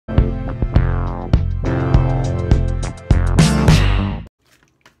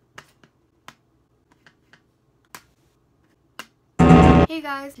Hey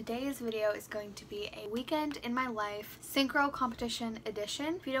guys, today's video is going to be a weekend in my life synchro competition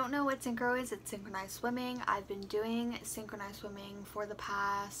edition. If you don't know what synchro is, it's synchronized swimming. I've been doing synchronized swimming for the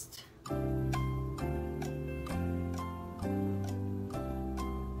past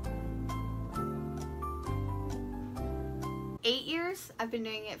 8 years. I've been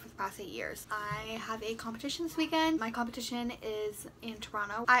doing it for the past 8 years. I have a competition this weekend. My competition is in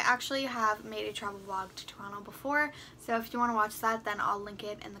Toronto. I actually have made a travel vlog to Toronto before, so if you want to watch that, then I'll link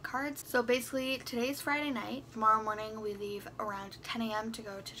it in the cards. So basically, today's Friday night. Tomorrow morning we leave around 10 a.m. to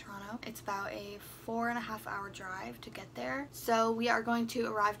go to Toronto. It's about a 4.5 hour drive to get there. So we are going to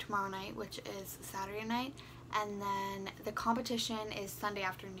arrive tomorrow night, which is Saturday night. And then the competition is Sunday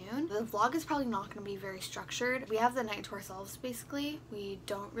afternoon. The vlog is probably not going to be very structured. We have the night to ourselves basically. We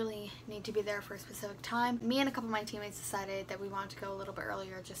don't really need to be there for a specific time. Me and a couple of my teammates decided that we wanted to go a little bit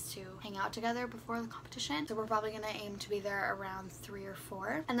earlier just to hang out together before the competition. So we're probably going to aim to be there around 3 or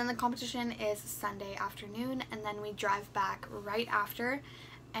 4. And then the competition is Sunday afternoon, and then we drive back right after.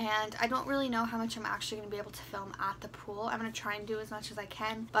 And I don't really know how much I'm actually going to be able to film at the pool. I'm going to try and do as much as I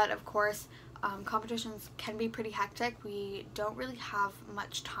can, but of course competitions can be pretty hectic. We don't really have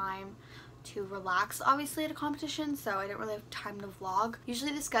much time to relax obviously at a competition, so I don't really have time to vlog.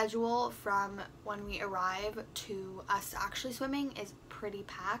 Usually the schedule from when we arrive to us actually swimming is pretty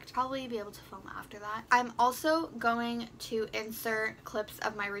packed. Probably be able to film after that. I'm also going to insert clips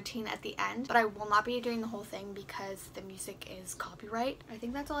of my routine at the end, but I will not be doing the whole thing because the music is copyright. I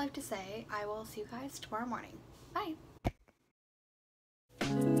think that's all I have to say. I will see you guys tomorrow morning. Bye!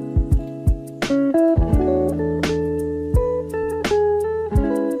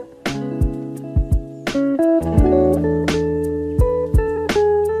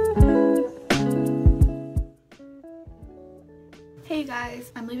 Hey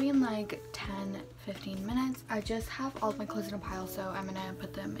guys, I'm leaving in like 10-15 minutes. I just have all of my clothes in a pile, so I'm gonna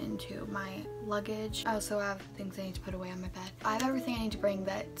put them into my luggage. I also have things I need to put away on my bed. I have everything I need to bring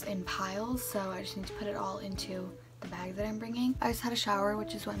that's in piles, so I just need to put it all into the bag that I'm bringing. I just had a shower,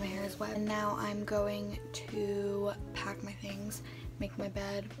 which is why my hair is wet, and now I'm going to pack my things, make my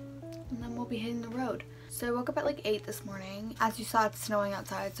bed, and then we'll be hitting the road. So I woke up at like 8 this morning. As you saw, it's snowing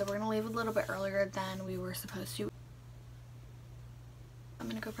outside, so we're gonna leave a little bit earlier than we were supposed to. I'm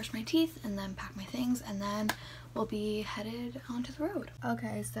gonna go brush my teeth and then pack my things, and then we'll be headed onto the road.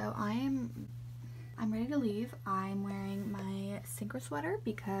 Okay, so I'm ready to leave. I'm wearing my Synchro sweater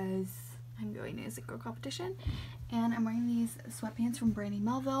because I'm going to a synchro competition, and I'm wearing these sweatpants from Brandy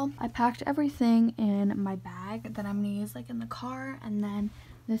Melville. I packed everything in my bag that I'm gonna use like in the car, and then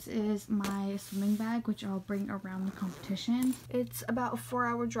this is my swimming bag, which I'll bring around the competition. It's about a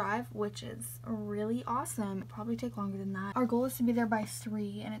 4-hour drive, which is really awesome. It'll probably take longer than that. Our goal is to be there by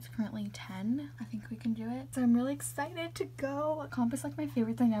 3, and it's currently 10. I think we can do it. So I'm really excited to go. Comp is like my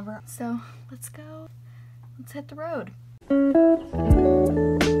favorite thing ever. So let's go. Let's hit the road.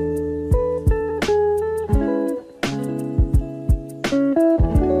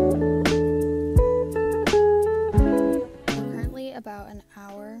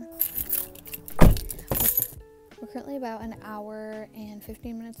 We're currently about an hour and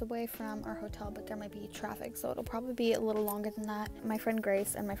 15 minutes away from our hotel, but there might be traffic, so it'll probably be a little longer than that. My friend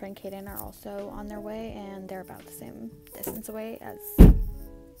Grace and my friend Kaden are also on their way, and they're about the same distance away as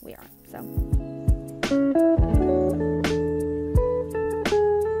we are, so.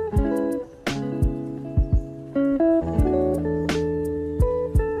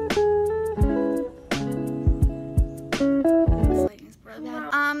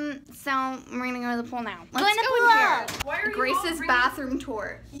 So we're gonna go to the pool now. Let's go in here. Why are Grace's bathroom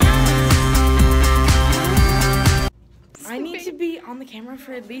tour. I need to be on the camera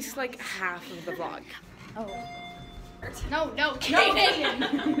for at least like half of the vlog. Oh. No,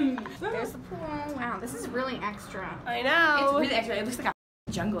 Kaden. There's the pool. Wow, this is really extra. I know. It's really extra. It looks like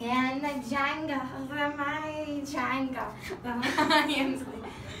a jungle. And the jungle, my jungle.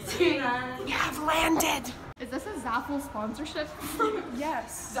 We have landed. Is this a Zaffle sponsorship?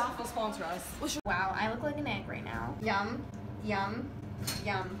 Yes. Zaffle sponsor us. Wow, I look like an egg right now. Yum, yum,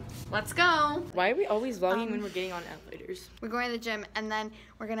 yum. Let's go. Why are we always vlogging when we're getting on elevators? We're going to the gym, and then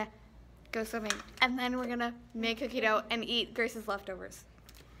we're gonna go swimming, and then we're gonna make cookie dough and eat Grace's leftovers.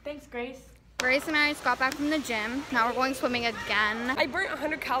 Thanks, Grace. Grace and I just got back from the gym. Now we're going swimming again. I burnt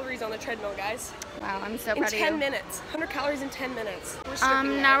 100 calories on the treadmill, guys. Wow, I'm so proud of you. In 10 minutes. 100 calories in 10 minutes.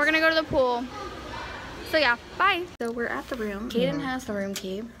 Now we're gonna go to the pool. So yeah, bye. So we're at the room. Kaden has the room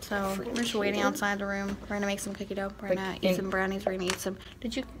key, so we're just waiting outside the room. We're gonna make some cookie dough. We're gonna eat some brownies. We're gonna eat some.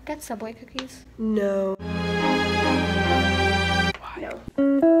 Did you get Subway cookies? No. No.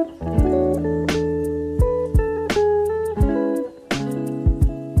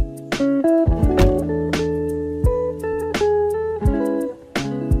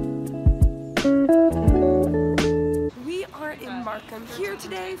 I'm here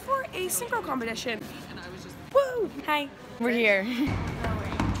today for a synchro competition. Woo! Hi. We're here.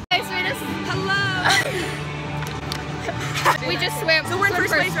 Guys, we just Hello! we just swam. So we're in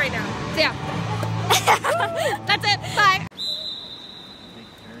first place right now. Yeah. That's it. Bye.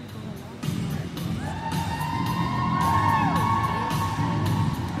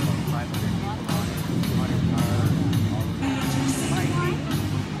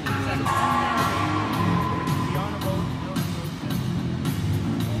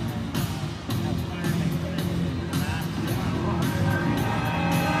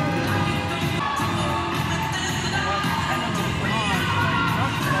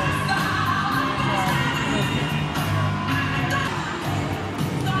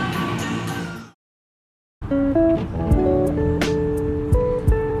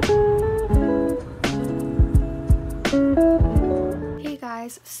 Hey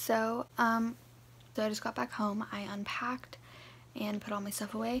guys, so I just got back home. I unpacked and put all my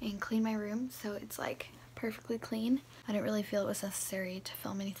stuff away and cleaned my room so it's like perfectly clean. I didn't really feel it was necessary to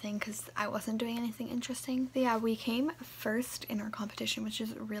film anything because I wasn't doing anything interesting. But yeah, we came first in our competition, which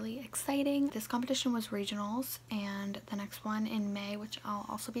is really exciting. This competition was regionals, and the next one in May, which I'll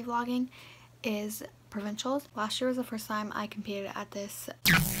also be vlogging, is provincials. Last year was the first time I competed at this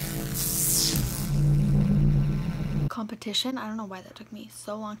competition. I don't know why that took me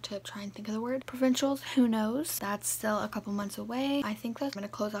so long to try and think of the word. Provincials, who knows? That's still a couple months away. I think that's gonna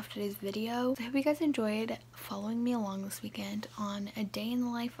close off today's video. I hope you guys enjoyed following me along this weekend on a day in the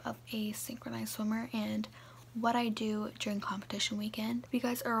life of a synchronized swimmer and what I do during competition weekend. Hope you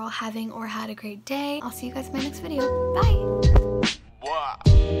guys are all having or had a great day. I'll see you guys in my next video. Bye!